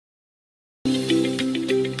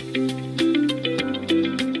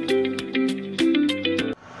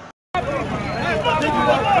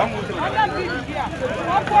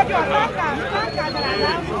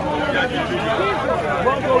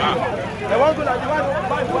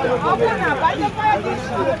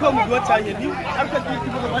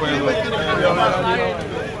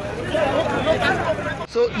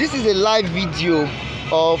So this is a live video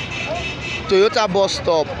of Toyota bus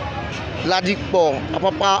stop, Ladipo,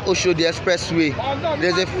 Apapa Oshodi Expressway.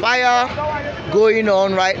 There's a fire going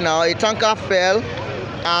on right now. A tanker fell,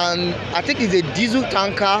 and I think it's a diesel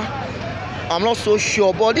tanker. I'm not so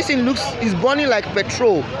sure, but this thing is burning like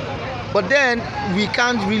petrol. But then we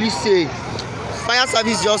can't really say. Fire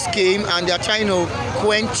service just came and they are trying to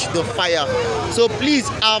quench the fire. So please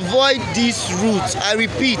avoid this route. I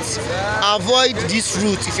repeat, avoid this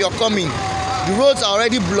route if you're coming. The roads are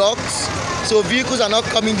already blocked, so vehicles are not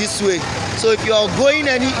coming this way. So if you are going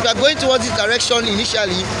towards this direction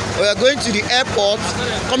initially, or you are going to the airport,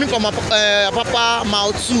 coming from Apapa,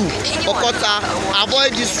 Mile 2, Okota,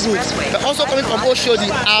 avoid this route. But also coming from Oshodi,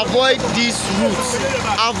 avoid this route.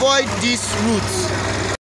 Avoid this route.